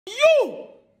You,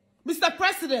 Mr.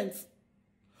 President,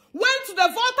 went to the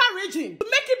Volta Region to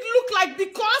make it look like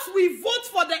because we vote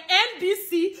for the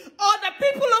NDC or the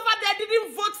people over there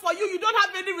didn't vote for you, you don't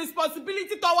have any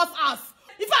responsibility towards us.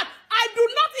 In fact, I do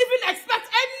not even expect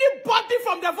anybody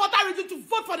from the Volta Region to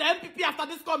vote for the MPP after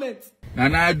this comment.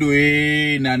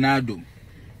 Nanado.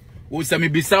 Usami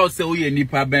bisao se uye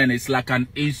nipa ben is like an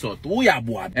insult. Uya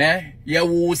boab. Ye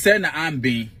wu se na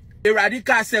ambi. The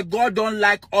radical say God don't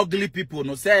like ugly people.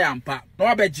 No say ampa. No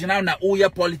abejina na uye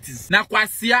politics. Na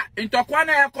kwasia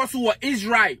intokwana ya kosu wa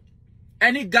Israel.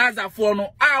 Any Gaza for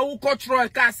no u control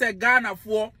ka say Ghana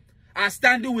for are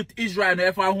standing with Israel no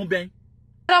efa hu ben.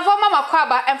 Na former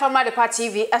makwaba and from Adepa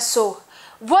TV so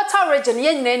Volta Region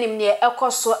yen nanim ne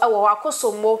ekoso ewo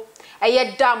akoso mo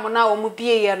eye dam na wo mu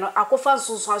bieye no akofa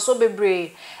nsunsun so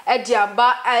bebre e di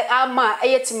aba ama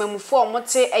eye timamufo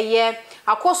omote eye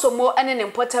akoso mo ene ne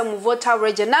important mu Volta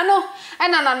Region nano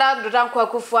ena nana dodanko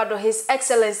Akufo Addo His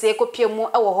Excellency ekopie mu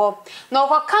ewo ho na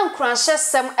okoka nkranhye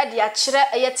sem e di akire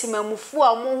eye timamufo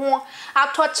a mo ho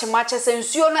ato chimache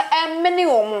sensuo no emene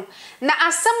wo mu na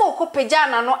asem okopeja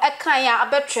na no ekan ya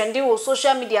abetrendi wo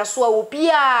social media so a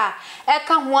obia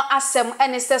eka ho asem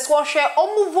ene ses wo hwe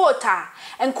omu voter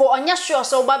enko onya sure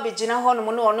so ba begina ho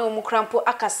no no no omu krampo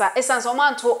akasa esanse o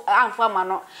manto amfa ma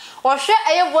no o hwe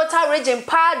eye Volta Region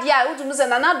pa dia udum se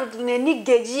na nadodo na ni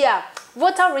geji a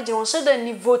Volta Region on should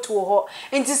ni vote wo ho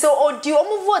enti se odi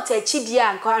omu vote achi dia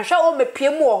anko anhwe o mepie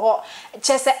mu wo ho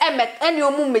chese emet ene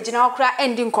omu megina ho kra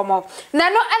ending komo na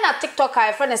no na TikTok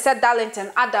I friend said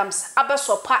Darlington Adams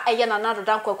abesopa eye na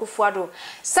nadodo anko Akufo Addo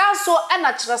sanso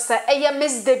na chirese eye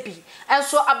Miss Debbie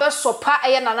enso abesopa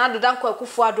eye na nadodo anko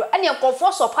Akufo Addo ene enko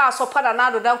sopa na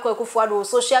nadodo anko Akufo Addo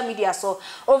social media so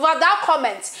over that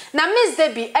comment na Miss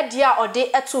Debbie edia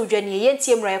ode eto dwane ye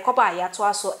ntie mra yekoba ya to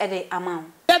aso ede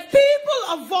amount. The people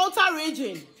of Volta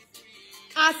Region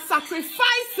are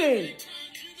sacrificing.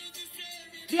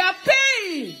 They are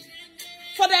paying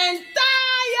for the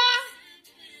entire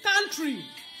country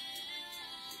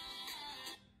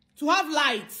to have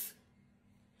lights.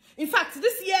 In fact,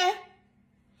 this year,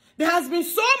 there has been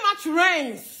so much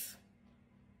rains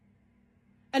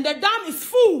and the dam is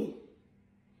full.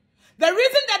 The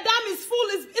reason the dam is full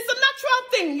is it's a natural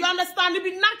thing. You understand? It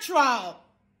be natural.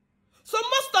 So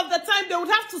most of the time, they would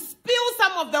have to spill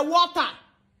some of the water.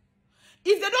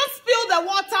 If they don't spill the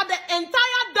water, the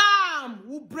entire dam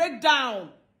will break down.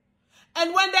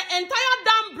 And when the entire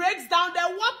dam breaks down, the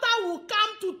water will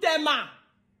come to Tema.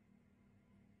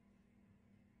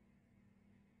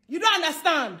 You don't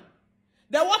understand?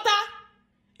 The water,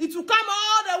 it will come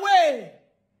all the way.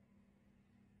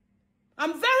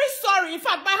 I'm very sorry. In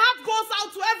fact, my heart goes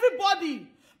out to everybody.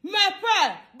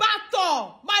 Mepe,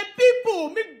 Bato, my people,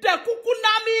 me de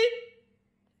kukunami,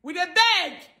 with a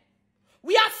beg.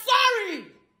 We are sorry.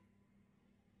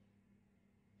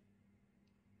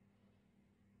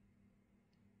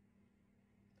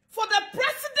 For the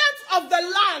president of the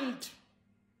land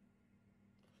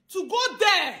to go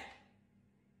there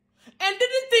and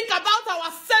didn't think about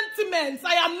our sentiments,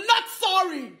 I am not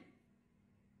sorry.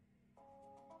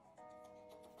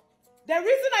 The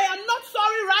reason I am not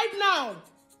sorry right now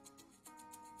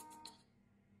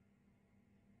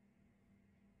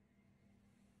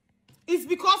is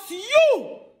because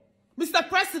you, Mr.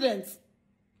 President,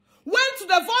 went to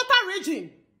the Volta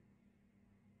Region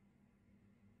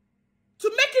to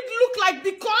make it look like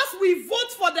because we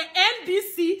vote for the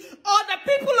NDC or the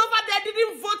people over there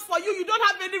didn't vote for you, you don't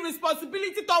have any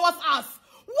responsibility towards us.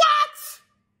 What?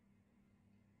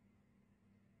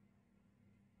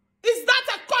 Is that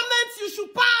a comment you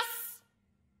should pass?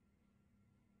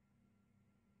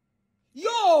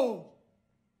 Yo!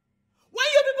 When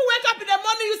you people wake up in the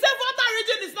morning, you say Volta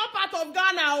Region is not part of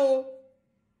Ghana, oh.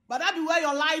 But that be where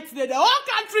your lights there. The whole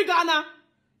country, Ghana.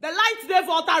 The lights there,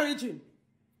 Volta Region.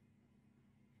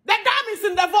 The dam is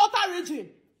in the Volta Region.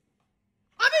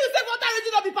 I mean, you say Volta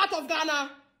Region not be part of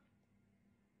Ghana.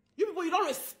 You people, you don't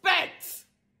respect.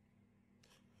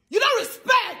 You don't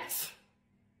respect.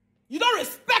 You don't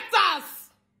respect us.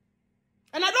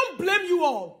 And I don't blame you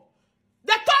all.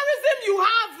 The tourism you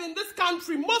have in this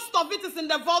country, most of it is in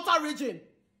the Volta Region.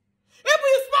 If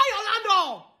you spy your land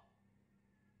all,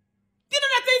 you know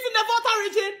the things in the Volta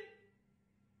Region?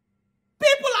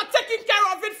 People are taking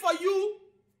care of it for you.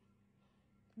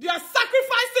 They are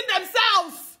sacrificing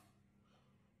themselves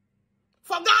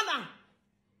for Ghana.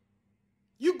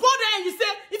 You go there and you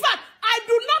say, in fact, I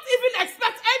do not even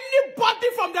expect anybody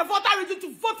from the Volta Region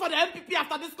to vote for the MPP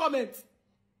after this comment.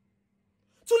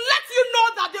 To let you know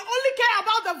that they only care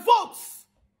about the votes.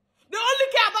 They only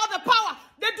care about the power.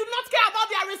 They do not care about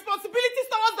their responsibilities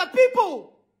towards the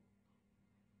people.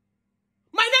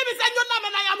 My name is Enyonam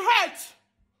and I am hurt.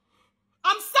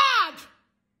 I'm sad.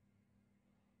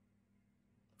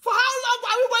 For how long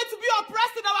are we going to be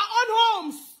oppressed in our own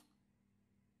homes?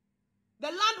 The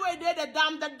land where they the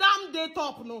dam they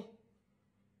top, no.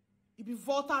 It be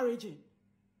Volta Region.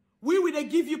 We will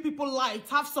give you people light.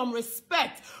 Have some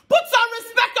respect. Put some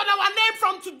respect on our name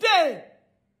from today.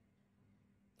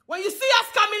 When you see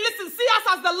us coming, listen, see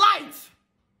us as the light.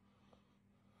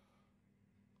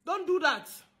 Don't do that.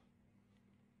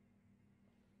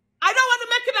 I don't want to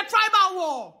make it a tribal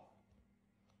war.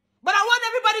 But I want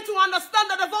everybody to understand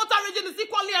that the Volta region is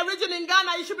equally a region in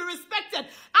Ghana. It should be respected.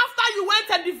 After you went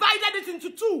and divided it into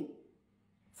two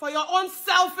for your own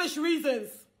selfish reasons.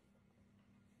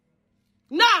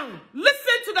 Now,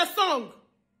 listen to the song.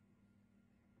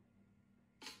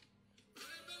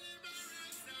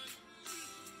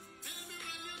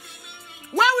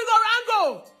 Where we go,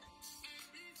 Rango?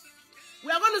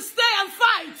 We are going to stay and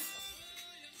fight.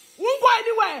 We won't go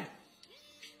anywhere.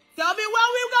 Tell me where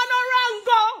we're going to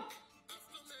Rango.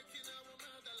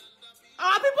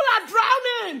 Our people are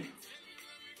drowning.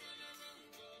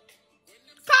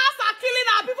 Cars are killing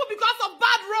our people because of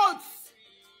bad roads.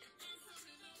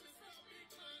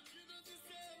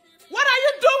 What are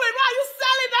you doing? Why are you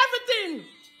selling everything?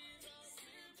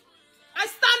 I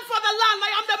stand for the land.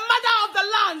 I am the mother of the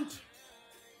land.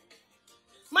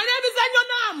 My name is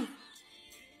Enyonam.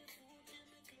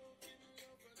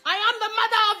 I am the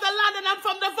mother of the land and I'm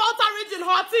from the Volta region,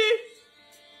 Hoti.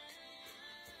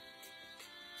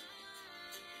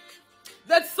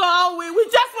 That's all we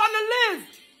just want to live.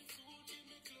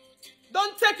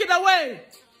 Don't take it away.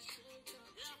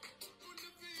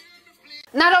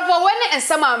 Now, for when and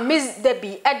some Miss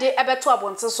Debbie, Ade Ebeto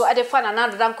Abonso, so Adepa and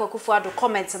another Akufo Addo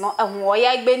comments no and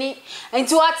Woya Benny. And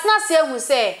to what Nasia who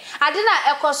say, I did not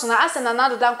echo sooner as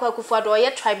another Akufo Addo,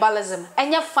 yet tribalism,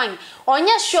 and you're fine. On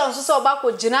your show, so about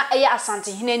what Jina Aya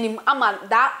Asante, Hinenim Aman,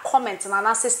 that comment and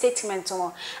an statement.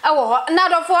 Now, for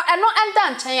and no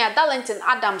enter China, Darlington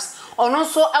Adams, or no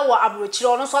so our abruchi,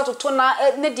 or no sort of tona,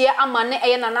 Nedia Amane,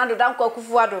 and another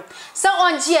Akufo Addo. So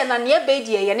on Gia and near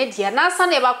Badia, and Nedia, Nasa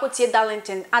never could see Darlington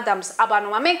Adams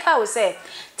Abano Mamenka will say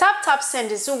tap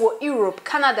send is over Europe,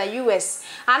 Canada, US,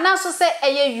 and also say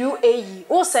UAE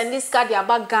or send this guy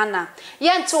about Ghana.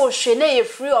 Yento Shene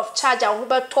free of charge and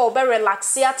Uber toll very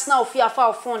relax yet now fear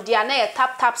for phone the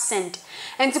tap send.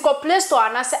 And to go Play Store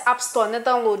and say App Store and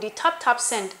download the tap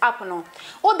send app no.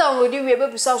 Or download you will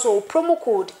be also promo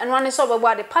code and one is over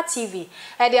about the Adepa TV.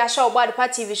 And they are show about the Adepa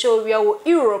TV show we are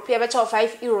Europe, you better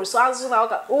 €5. So also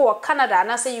oh Canada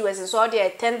and I say US and so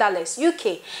there $10.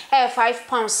 UK £5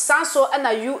 Sanso and a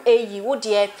UAE would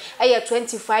ye a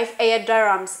 25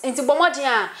 dirhams into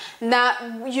Bomodia na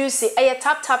you see a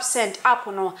tap send up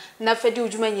no na fedu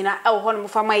jumanina el honum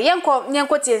for my yanko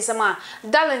sama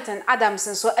Darlington Adams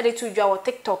and so edit to your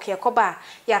TikTok here koba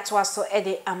yatwa so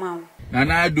edi amount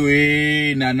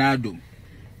nanado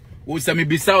usami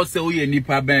bisao se uye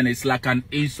nipa ben is like an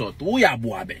insult uya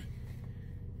boabe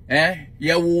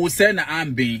ye wo se na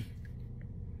ambi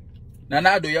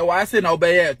Nanado, you was saying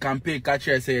obey campaign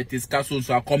catcher say it is castle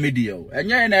so a comedy. And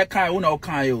you in a kind una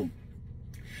kind.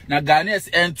 Na Ghanaians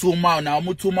and 2 mile now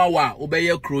mutuma wa obey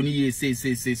your crony say.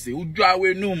 Udra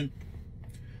we num.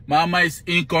 Mama is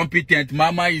incompetent.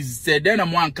 Mama is said then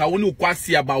I'm one kaunu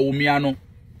kwasi about umiano.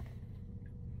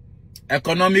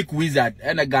 Economic wizard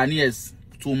and a Ghanaians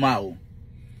 2 mile.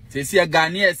 Say a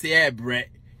Ghanaians say bre.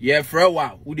 Ye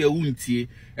frewa ude unti.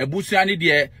 Ebusuani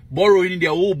de borrowing the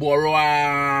old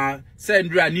borrower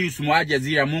Sandra news mo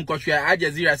Aljazeera munko hwe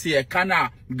Aljazeera say e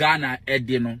kana Ghana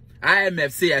ede no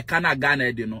IMF say e kana Ghana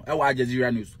ede no e wa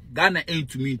Aljazeera news Ghana ain't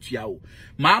to me ntia o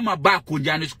mama back ko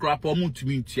jani scrap o mu to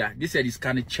me ntia this is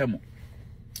kind chemo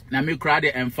na me kra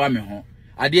de emfa me ho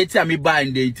ade tia me ba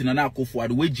inde ntina na Akufo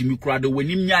Addo we jimi kra de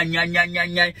wanim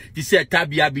nya ti say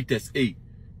tabia bites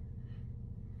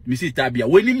me see tabia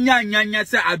wanim nya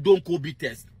say adonko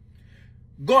bites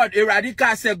God,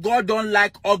 Eradika said God don't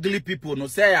like ugly people. No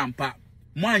say ampa.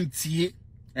 Mantie,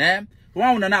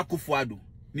 One na Akufo Addo.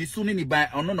 Ni suni ni ba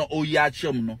ono no oya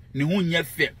chem no. Ni hu nye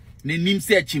fe. Ni nim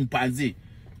se chimpanzee.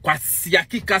 Kwa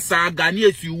siaki kasa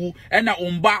Ghanaians yu ena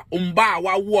umba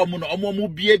wa wo mu no omo mu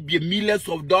bie millions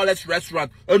of dollars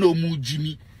restaurant ena mu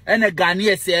jimi. Ena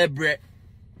Ghanaians ebre.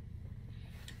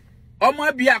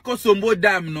 Omo bia akosombo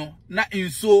dam no na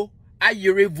inso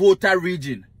ayere Volta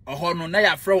region. Ohono na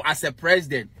ya fro as a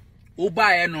president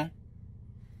uba no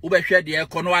ubehwe de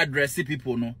ekono address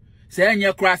people no say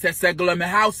enye kra se seglo me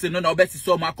house no na obesi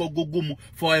so makogugum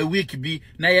for a week bi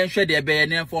na yenhwe de be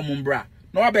ye for mbra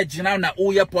na obegina na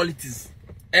oye politics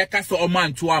e ka so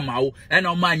oman to amawo e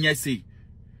na oman nya sei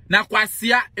Na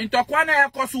kwasia ntokwa na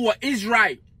ekoso wo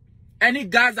Israel any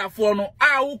Gaza for no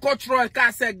who control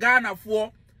ka say Ghana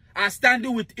for are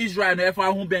standing with Israel no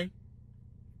efa ho ben.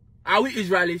 Are we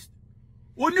Israelis?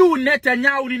 Oni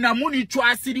Netanyahu ni na muni twa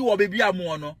asiri wo bebi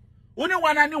amo no. Oni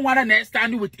wana na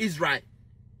standing with Israel.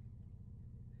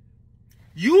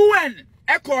 UN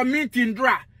echo meeting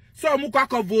dra so mu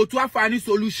kwa vote to find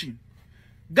solution.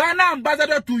 Ghana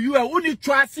ambassador to UN oni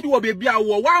twa asiri wo bebi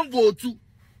awo one vote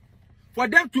for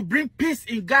them to bring peace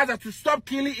in Gaza to stop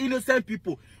killing innocent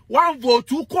people. One vote,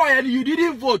 2 call and you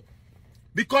didn't vote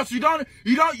because you don't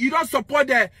support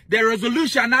the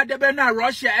resolution. Now they not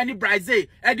Russia, any Brazil,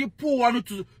 any poor one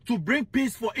to bring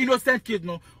peace for innocent kids.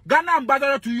 No, Ghana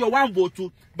ambassador to you one vote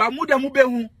too. But mude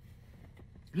mubehu,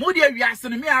 mude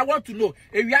reason me. I want to know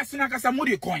if reason akasa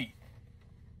mude coin.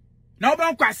 Now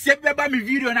ben kwa sebe ba mi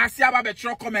video na si aba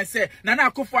betro comment say Nana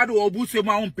Akufo Addo obuse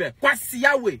ma umpe kwa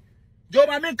siya we. Jo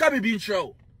ma men ka be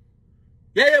show.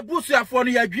 Yeah, busu afo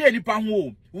no yadwe nipa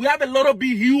ho. We have a lot of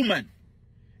be human.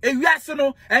 E wiase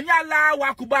no enya la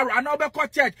wakubaro and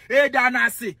obeko church e da na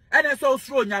ase. And so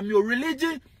stro nyame your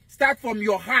religion start from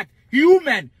your heart.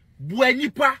 Human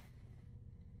buenipa.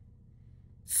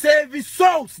 Save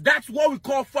souls. That's what we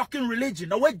call fucking religion.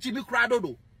 Now what Jimmy Crado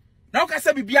do? Now ka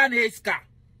se bibia na eska.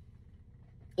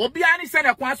 Obi ani se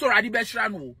na kwan so radi be hra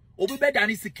no. Obi be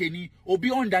dani sikeni,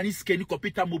 obi on dani sikeni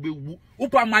kopita mo be wu.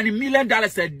 Upa money $1 million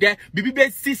a day, bibi be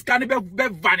 6 can be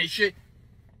vanish.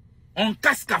 On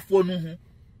kaska for no ho.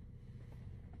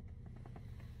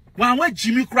 Wan we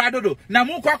Jimmy Crado do. Na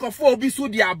mo kwa kofo obi so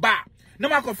di aba. Na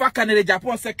ma kofa Canada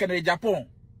Japan se Canada Japan.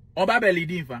 Oba be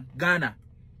leading fa Ghana.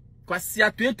 Kwa sia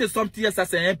 20 something years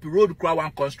as an MP road kwa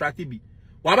wan construct bi.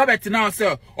 Wa ba beti na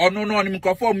se ono no ni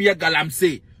mkofo mu ye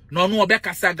galamse. No no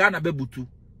obekasa Ghana be butu.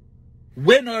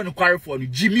 We no no quarry for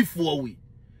Jimmy for we.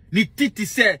 Ni titi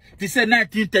say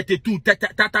 1932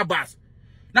 tata bus.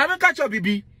 Now me catch up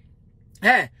bibi.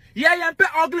 Hey, yeah, yampe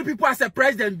ugly people as a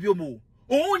president biomo.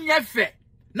 Onye fe.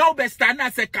 Now be stand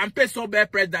as a campaign so be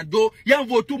president do yan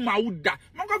vote mauda.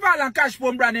 Mongo va lancash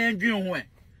pombra na ndwin ho e.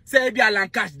 Say be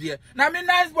lancash there. Now me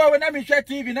nice boy when me share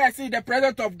TV na see the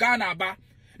president of Ghana ba.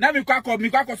 Now me kwa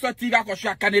so TV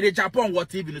akosho Canada Japan what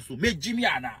TV no so. Me Jimmy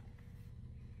ana.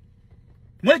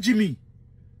 Mo Jimmy.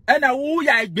 Ena wo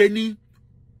ya igbeni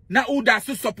na uda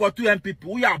so support to MPP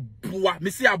we are boa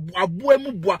me say aboa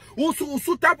mu boa wo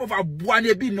so type of aboa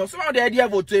na bi no so the idea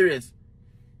of voters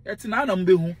et na na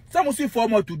mbe hu some see for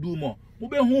more to do more mo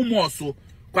be hu more so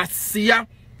kwasia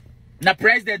na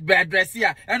president be address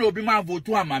ya and obi man vote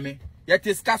to amame yet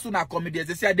discuss na comedy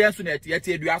say say den so na yet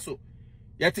edua so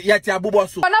yet abubo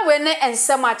so na we ne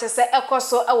ensem a chese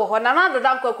ekoso ewo ho na na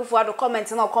dodan kwa Akufo Addo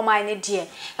comment na okoma ne die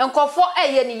enkofo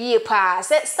eye ne yie pa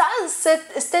say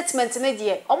statement ne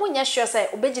die omunye sure say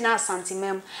obegina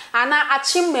asantimam ana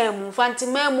achimam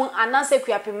fantimam ana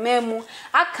sekuapemam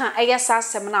aka eye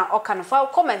sasem na oka no fa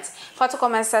comment fa to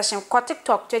comment section ko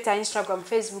TikTok, Twitter, Instagram,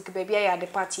 Facebook baby ya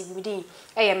Adepa TV within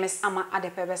eye Miss Ama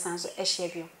Adepa be sanso e share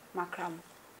bio makram.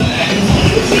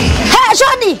 Hey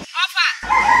Shodi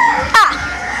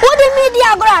what the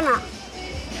media grana?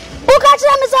 Who catch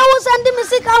them is who send me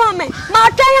sick on me? My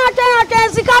ten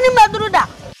sikani medruda.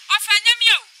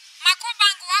 Ofanyamio,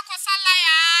 Makobango wako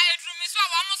salaya, edrumiswa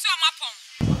wamusi wa mapon.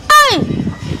 Hey,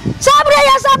 Sabre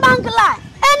yasa bank lie.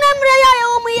 Enemre ya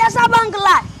yomu yasa bank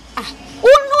lie.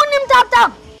 Unim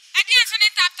tap. Edian suni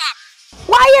tap.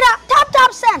 Why you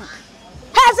tap send?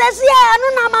 Has a sia anu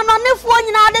na manone fo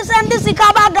nyina de send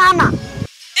sikaba Ghana.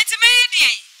 It's me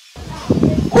edian.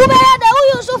 Who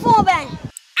who use phone ben?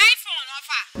 iPhone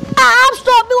offer. App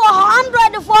Store be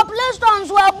 100 for Play Stores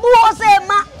where boo say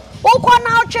ma. Who can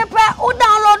now cheaper? Who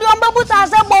download your mobile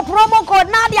as a promo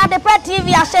code now the Adepa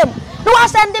TV asem. No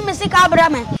send me music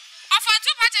abrame. Offer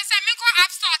 2 patches me ko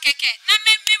App Store keke. Na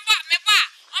me ba.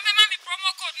 O me ma me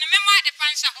promo code na me mo Adepa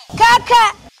nsha ho. Keke.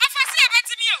 Offer see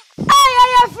abetimi o.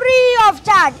 Ay free of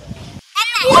charge.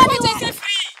 What is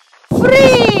free?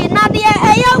 Free na the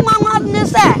young man ne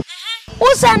say.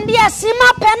 Usandi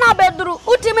asima pena bedru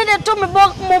utimi de to me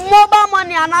mobile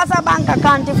money anasa bank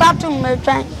account fatum me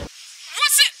twan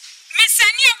Wose me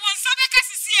sani e won sabe ka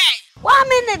sisi e 1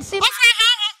 minute si ofre ha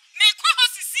ho me ko ho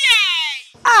sisi e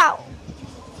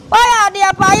why are they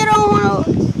payro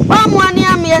hu wa money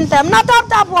am yentem na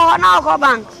tap ho na ko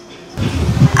bank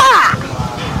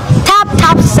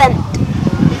tap send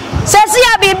sesi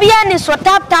ya bibia ni so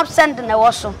tap send na wo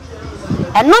so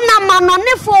eno na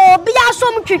manone fo bia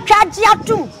som twitwaje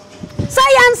atum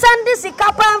say send this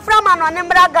kapa from anone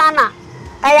mbra Ghana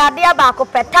ayade ba ko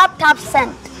pe tap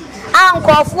send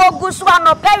ankofo gusu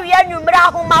anopa wi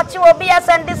anwumra ahomate obi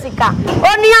send this ka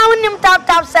oni ahunim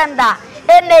tap send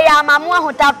ene ya mamu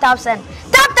ahu tap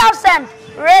send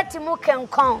rate mu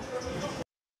kenkon